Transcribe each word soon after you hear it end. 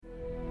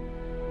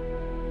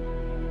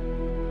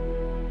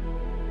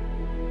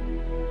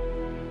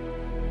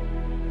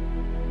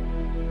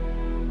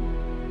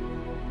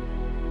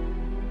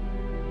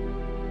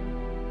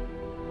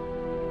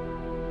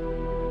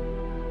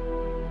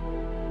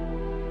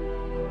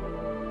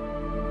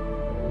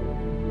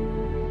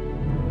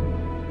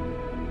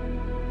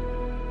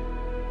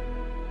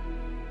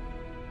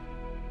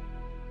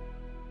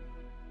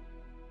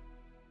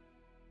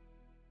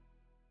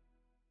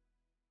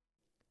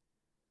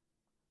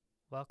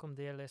Welcome,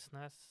 dear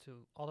listeners,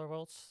 to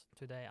OtherWorlds.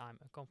 Today I'm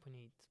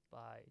accompanied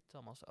by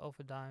Thomas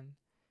Overduijn.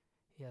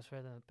 He has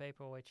written a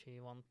paper which he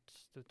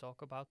wants to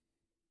talk about.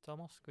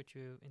 Thomas, could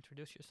you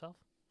introduce yourself?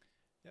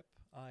 Yep,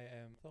 I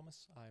am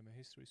Thomas. I'm a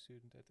history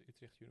student at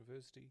Utrecht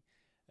University,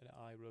 and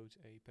I wrote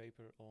a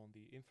paper on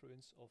the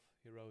influence of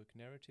heroic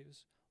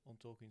narratives on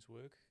Tolkien's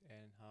work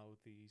and how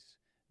these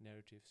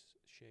narratives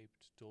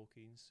shaped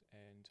Tolkien's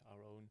and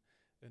our own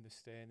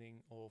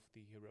understanding of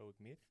the heroic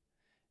myth,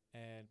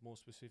 and more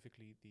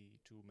specifically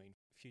the two main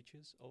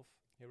features of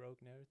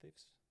heroic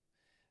narratives.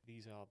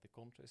 These are the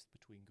contrast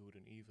between good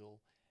and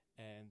evil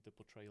and the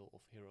portrayal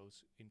of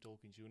heroes in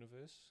Tolkien's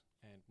universe,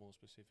 and more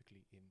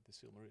specifically in the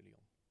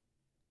Silmarillion.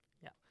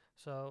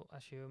 So,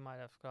 as you might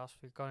have grasped,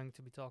 we're going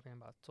to be talking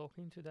about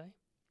Tolkien today.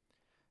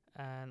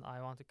 And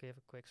I want to give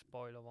a quick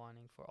spoiler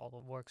warning for all the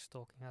works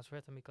Tolkien has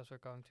written because we're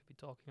going to be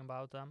talking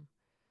about them.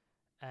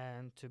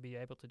 And to be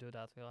able to do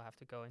that, we'll have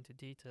to go into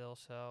detail.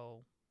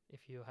 So,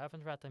 if you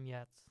haven't read them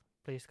yet,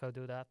 please go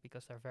do that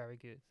because they're very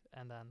good.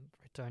 And then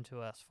return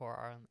to us for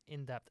our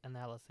in-depth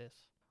analysis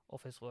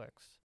of his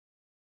works.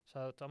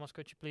 So, Thomas,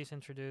 could you please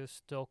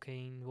introduce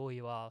Tolkien, who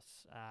he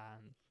was,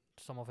 and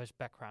some of his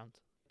background?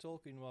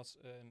 Tolkien was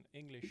an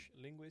English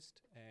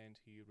linguist, and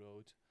he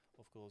wrote,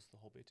 of course, The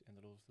Hobbit and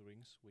The Lord of the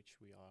Rings, which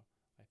we are,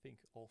 I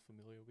think, all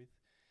familiar with.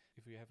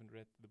 If we haven't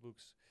read the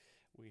books,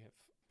 we have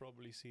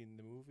probably seen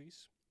the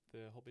movies.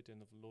 The Hobbit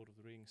and The Lord of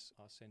the Rings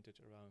are centered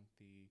around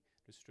the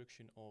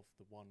destruction of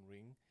the One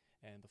Ring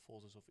and the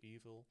forces of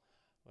evil,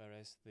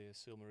 whereas the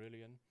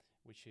Silmarillion,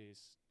 which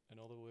is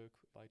another work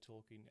by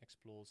Tolkien,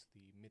 explores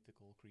the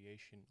mythical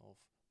creation of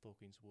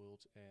Tolkien's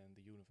world and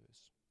the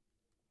universe.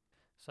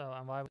 So,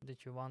 and why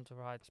did you want to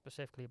write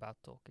specifically about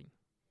Tolkien?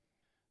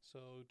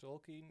 So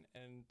Tolkien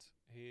and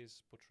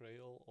his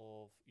portrayal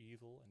of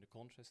evil and the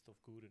contrast of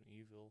good and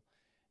evil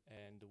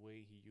and the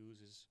way he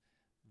uses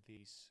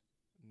these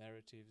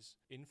narratives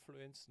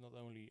influence not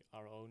only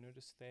our own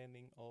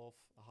understanding of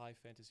high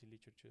fantasy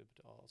literature,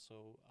 but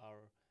also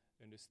our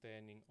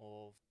understanding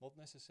of not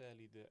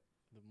necessarily the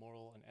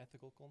moral and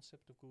ethical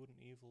concept of good and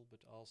evil,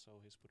 but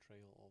also his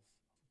portrayal of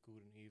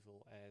good and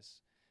evil as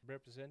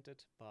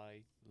represented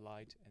by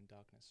light and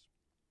darkness.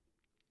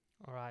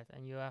 All right,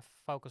 and you have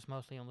focused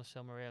mostly on the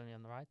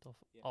Silmarillion, right? Of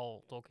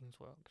all Tolkien's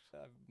works.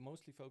 I've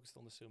mostly focused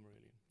on the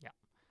Silmarillion.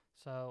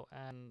 So,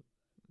 and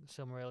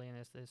Silmarillion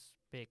is this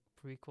big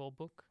prequel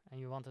book,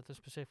 and you wanted to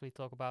specifically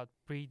talk about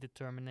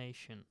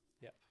predetermination.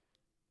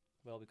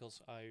 Well,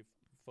 because I've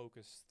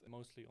focused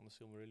mostly on the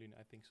Silmarillion,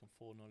 I think some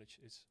foreknowledge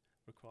is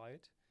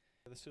required.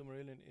 The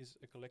Silmarillion is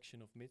a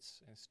collection of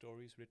myths and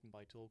stories written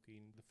by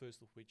Tolkien, the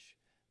first of which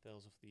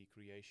tells of the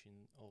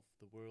creation of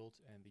the world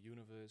and the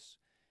universe,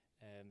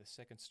 and the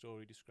second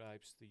story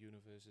describes the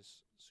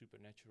universe's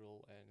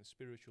supernatural and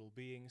spiritual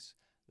beings,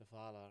 the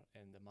Valar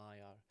and the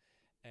Maiar,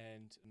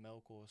 and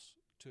Melkor's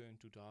turn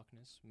to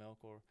darkness.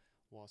 Melkor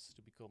was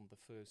to become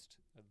the first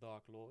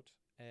Dark Lord,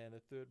 and the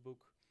third book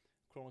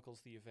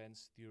chronicles the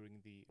events during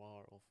the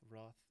War of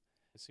Wrath,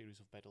 a series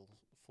of battles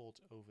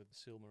fought over the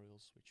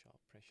Silmarils, which are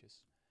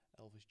precious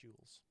elvish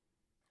jewels.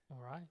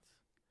 All right.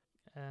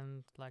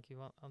 And like you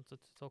wanted to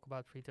talk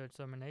about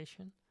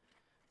predetermination.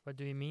 What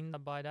do you mean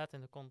by that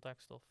in the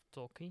context of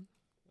Tolkien?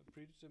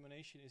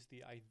 Predetermination is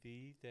the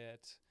idea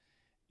that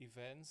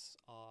events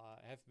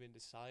have been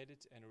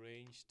decided and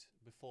arranged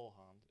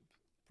beforehand,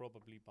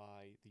 probably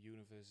by the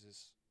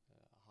universe's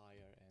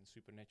higher and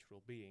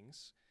supernatural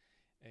beings.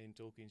 In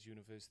Tolkien's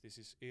universe, this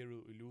is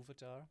Eru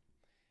Ilúvatar,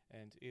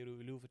 and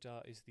Eru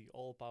Ilúvatar is the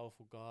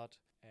all-powerful god,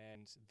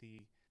 and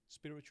the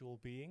spiritual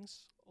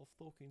beings of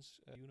Tolkien's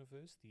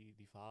universe, the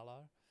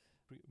Valar,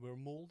 were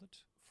molded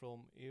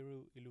from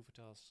Eru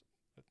Ilúvatar's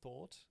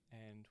thought,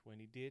 and when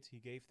he did, he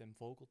gave them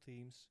vocal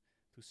teams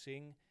to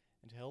sing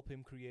and help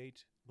him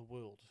create the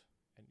world,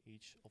 and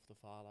each of the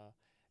Valar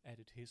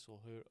added his or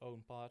her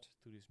own part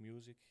to this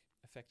music,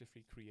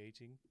 effectively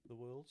creating the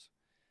world.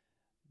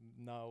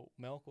 Now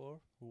Melkor,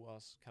 who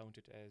was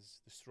counted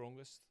as the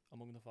strongest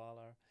among the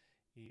Valar,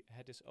 he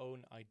had his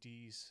own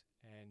ideas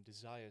and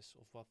desires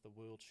of what the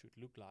world should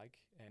look like,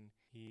 and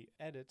he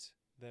added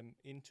them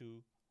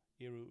into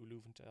Eru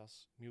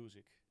Ilúvatar's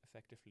music,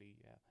 effectively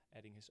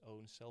adding his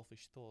own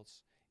selfish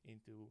thoughts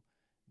into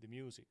the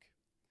music.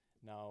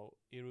 Now,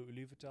 Eru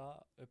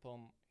Ilúvatar,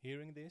 upon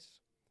hearing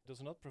this,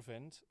 does not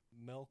prevent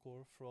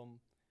Melkor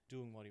from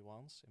doing what he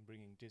wants and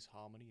bringing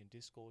disharmony and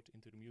discord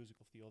into the music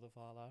of the other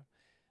Valar.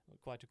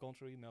 Quite the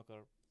contrary,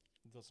 Melkor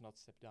does not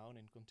step down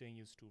and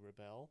continues to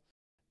rebel.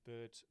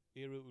 But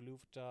Eru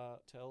Ilúvatar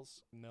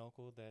tells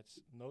Melkor that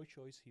no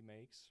choice he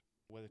makes,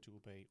 whether to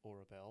obey or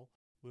rebel,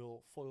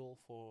 will foil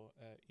for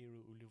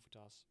Eru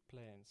Ilúvatar's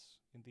plans.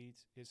 Indeed,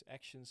 his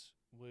actions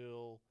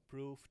will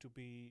prove to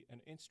be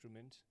an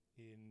instrument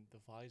in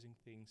devising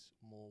things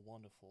more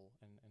wonderful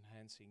and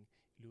enhancing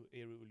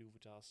Eru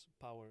Ilúvatar's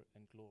power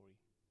and glory.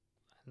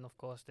 And of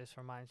course, this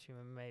reminds you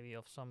maybe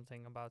of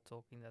something about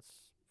Tolkien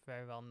that's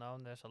very well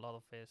known. There's a lot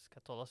of his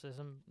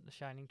Catholicism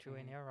shining through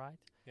in here, right?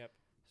 Yep.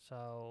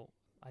 So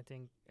I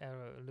think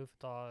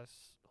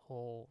Ilúvatar's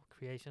whole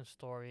creation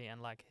story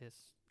and like his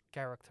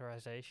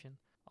characterization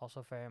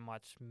also very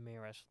much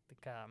mirrors the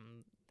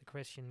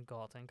Christian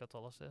God in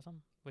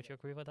Catholicism. Would you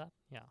agree with that?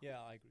 Yeah. Yeah,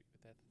 I agree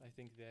with that. I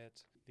think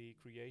that the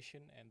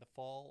creation and the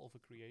fall of a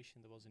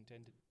creation that was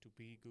intended to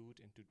be good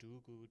and to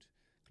do good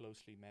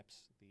closely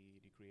maps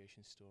the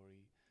creation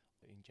story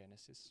in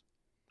Genesis.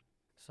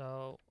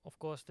 So, of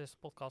course, this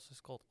podcast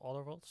is called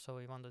OtherWorlds, so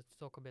we wanted to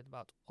talk a bit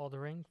about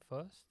othering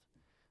first,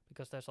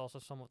 because there's also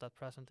some of that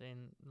present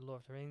in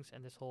Lord of the Rings,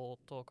 and this whole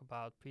talk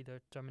about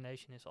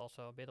predetermination is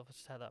also a bit of a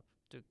setup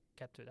to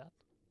get to that.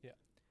 Yeah.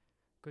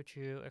 Could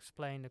you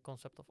explain the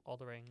concept of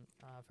othering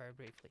very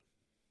briefly?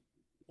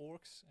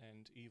 Orcs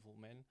and evil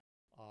men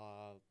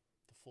are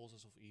the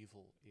forces of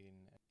evil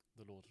in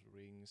the Lord of the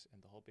Rings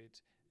and the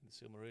Hobbit and the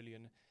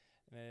Silmarillion,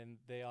 and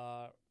they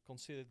are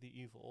considered the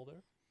evil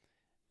order.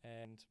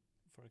 And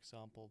for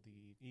example,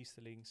 the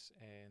Easterlings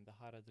and the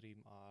Haradrim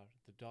are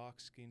the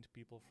dark-skinned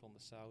people from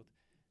the south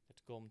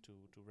that come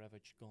to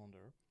ravage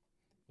Gondor.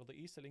 Well, the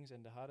Easterlings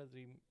and the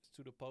Haradrim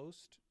stood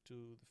opposed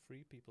to the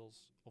free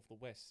peoples of the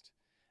west.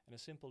 And a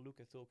simple look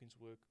at Tolkien's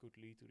work could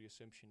lead to the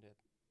assumption that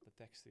the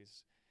text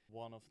is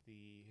one of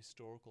the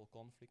historical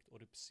conflict or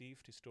the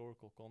perceived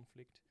historical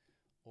conflict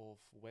of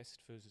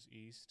West versus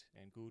East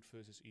and good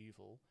versus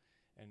evil,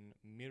 and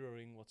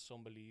mirroring what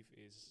some believe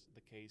is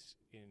the case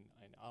in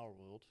our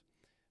world,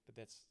 but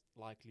that's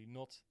likely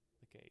not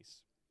the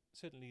case.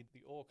 Certainly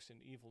the orcs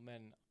and evil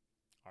men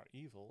are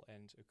evil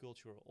and a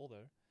cultural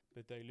other,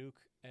 but they look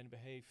and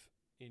behave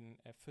in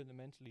a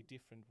fundamentally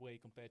different way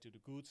compared to the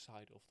good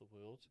side of the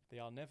world. They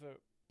are never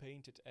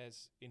painted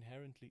as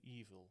inherently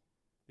evil.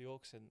 The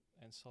orcs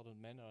and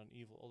southern men are an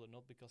evil other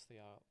not because they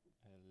are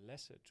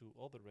lesser to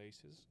other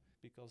races,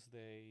 because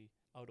they,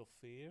 out of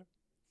fear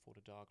for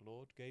the Dark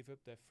Lord, gave up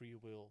their free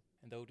will.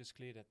 And though it is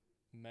clear that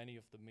many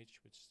of the myths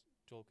which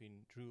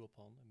Tolkien drew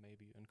upon, and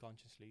maybe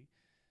unconsciously,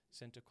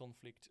 sent a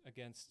conflict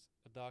against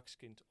a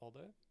dark-skinned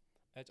other,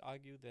 I'd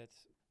argue that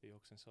the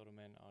orcs and southern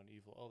men are an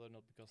evil other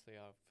not because they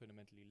are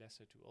fundamentally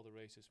lesser to other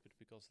races, but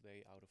because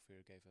they, out of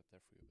fear, gave up their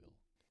free will.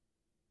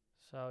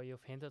 So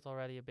you've hinted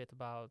already a bit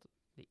about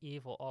the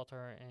evil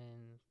author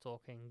in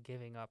Tolkien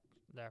giving up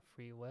their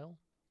free will.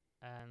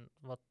 And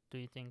what do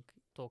you think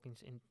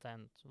Tolkien's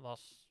intent was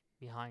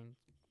behind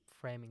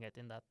framing it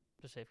in that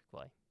specific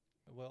way?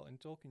 Well, in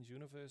Tolkien's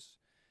universe,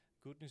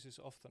 goodness is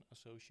often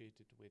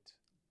associated with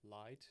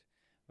light,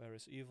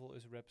 whereas evil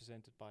is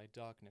represented by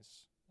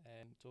darkness.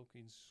 And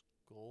Tolkien's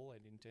goal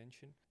and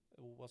intention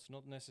was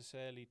not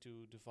necessarily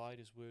to divide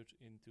his word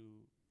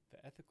into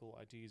the ethical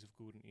ideas of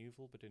good and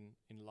evil, but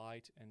in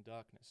light and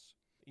darkness.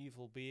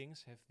 Evil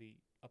beings have the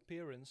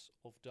appearance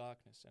of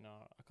darkness and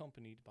are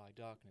accompanied by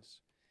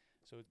darkness.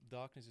 So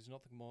darkness is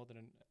nothing more than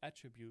an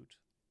attribute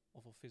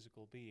of a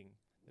physical being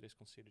that is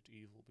considered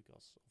evil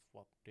because of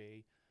what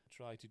they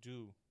try to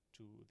do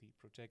to the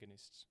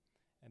protagonists.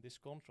 And this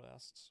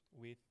contrasts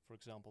with, for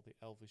example, the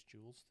Elvish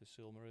jewels, the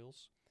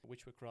Silmarils,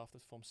 which were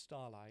crafted from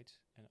starlight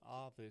and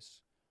are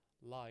thus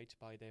light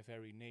by their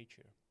very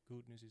nature.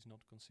 Goodness is not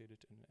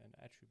considered an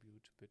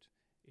attribute, but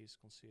is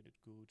considered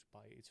good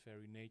by its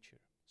very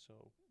nature.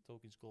 So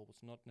Tolkien's goal was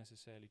not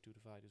necessarily to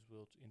divide his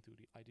world into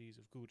the ideas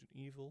of good and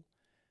evil,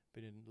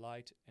 but in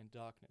light and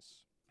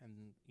darkness.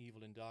 And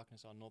evil and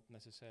darkness are not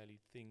necessarily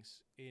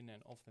things in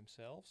and of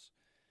themselves,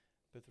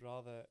 but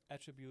rather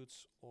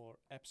attributes or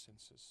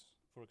absences.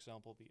 For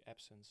example, the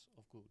absence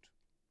of good.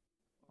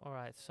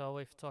 Alright, so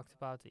we've talked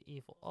about the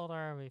evil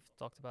author, we've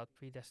talked about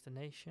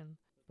predestination,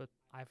 but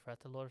I've read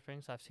The Lord of the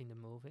Rings, I've seen the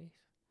movies.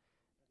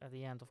 At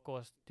the end, of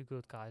course, the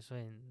good guys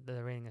win,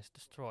 the ring is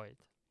destroyed.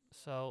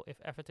 So if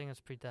everything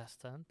is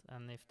predestined,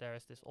 and if there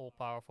is this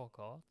all-powerful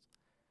God,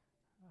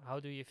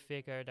 how do you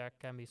figure there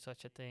can be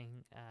such a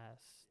thing as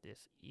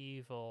this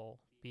evil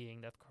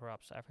being that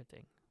corrupts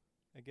everything?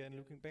 Again,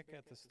 looking back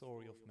at the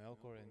story of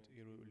Melkor and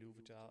Eru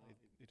Ilúvatar,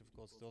 it of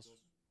course does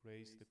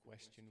raise the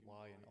question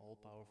why an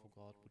all-powerful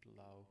God would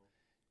allow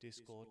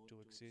discord to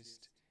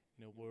exist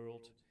in a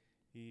world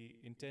he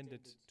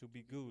intended to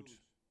be good.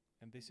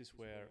 And this is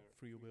where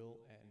free will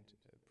and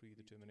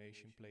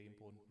predetermination play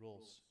important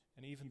roles.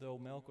 And even though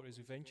Melkor is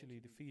eventually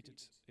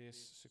defeated,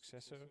 his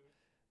successor,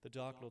 the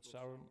Dark Lord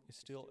Sauron, is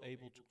still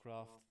able to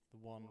craft the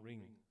One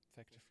Ring,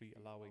 effectively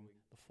allowing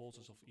the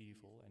forces of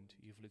evil and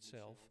evil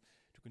itself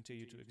to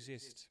continue to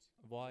exist.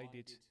 Why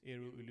did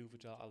Eru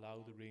Ilúvatar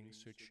allow the ring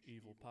such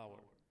evil power?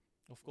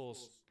 Of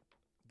course,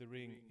 the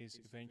ring is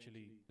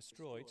eventually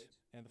destroyed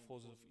and the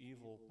forces of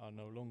evil are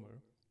no longer,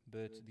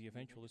 but the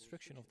eventual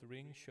destruction of the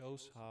ring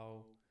shows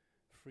how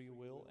free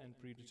will and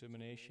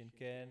predetermination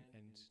can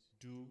and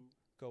do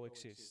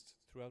coexist.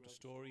 Throughout the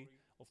story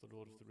of the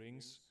Lord of the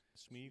Rings,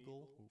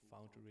 Smeagol, who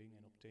found the ring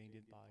and obtained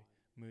it by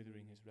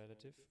murdering his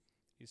relative,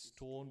 is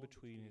torn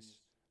between his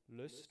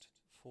lust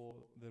for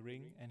the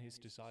ring and his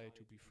desire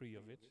to be free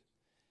of it.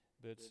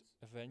 But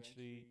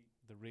eventually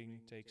the ring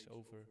takes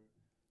over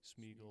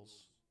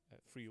Smeagol's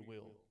free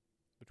will.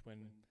 But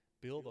when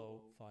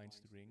Bilbo finds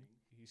the ring,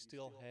 he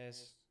still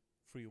has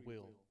free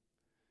will.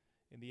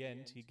 In the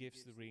end, he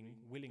gives the ring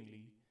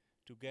willingly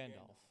to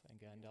Gandalf, and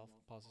Gandalf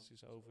passes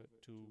it over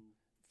to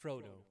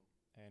Frodo.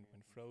 And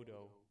when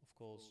Frodo, of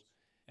course,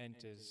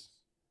 enters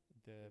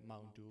the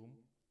Mount Doom,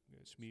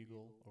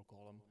 Smeagol or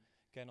Gollum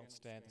cannot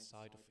stand the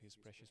sight of his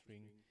precious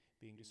ring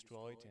being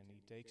destroyed, and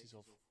he takes his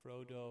of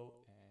Frodo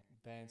and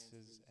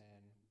bounces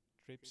and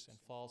trips and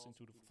falls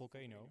into the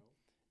volcano,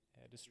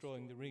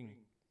 destroying the ring.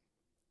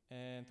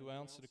 And to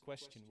answer the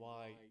question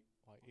why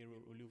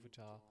Eru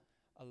Ilúvatar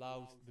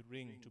allowed the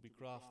ring to be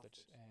crafted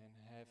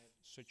and have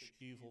such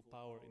evil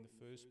power in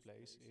the first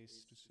place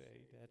is to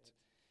say that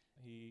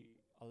he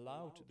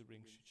allowed the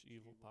ring such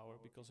evil power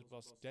because it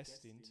was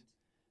destined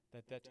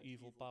that that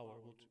evil power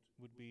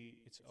would be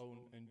its own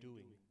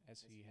undoing,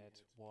 as he had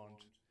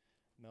warned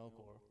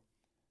Melkor.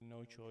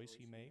 No choice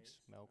he makes,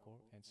 Melkor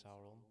and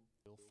Sauron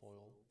will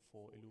foil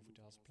for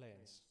Ilúvatar's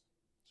plans.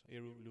 So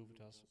Eru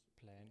Ilúvatar's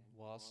plan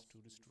was to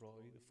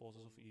destroy the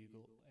forces of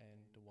evil and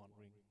the One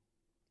Ring.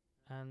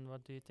 And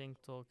what do you think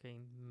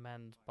Tolkien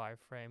meant by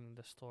framing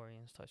the story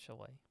in such a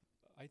way?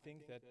 I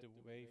think that the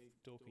way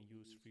Tolkien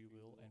used free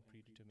will and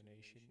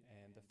predetermination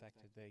and the fact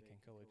that they can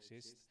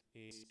coexist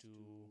is to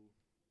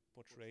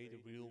portray the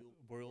real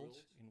world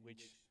in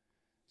which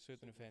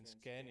certain events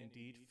can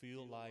indeed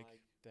feel like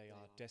they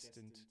are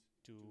destined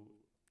to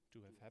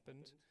have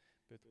happened,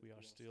 but we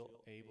are still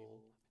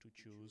able to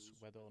choose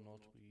whether or not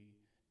we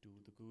do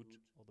the good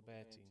or the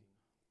bad thing.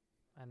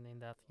 And in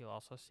that you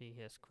also see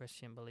his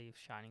Christian beliefs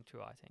shining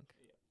through, I think.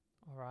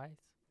 All right.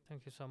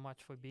 Thank you so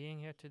much for being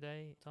here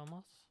today,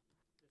 Thomas.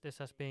 This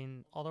has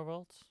been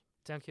OtherWorlds.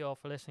 Thank you all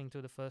for listening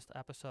to the first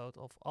episode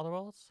of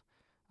OtherWorlds.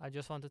 I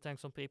just want to thank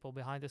some people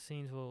behind the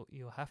scenes who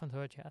you haven't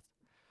heard yet.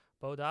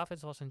 Bo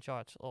Davids was in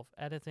charge of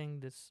editing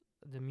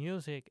the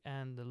music,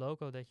 and the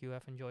logo that you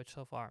have enjoyed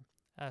so far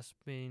has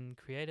been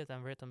created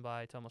and written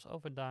by Thomas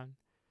Overduijn.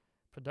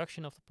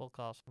 Production of the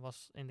podcast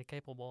was in the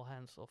capable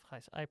hands of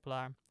Gijs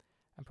Eipelaar,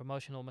 and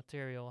promotional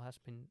material has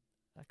been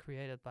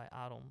created by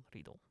Aaron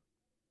Riedel.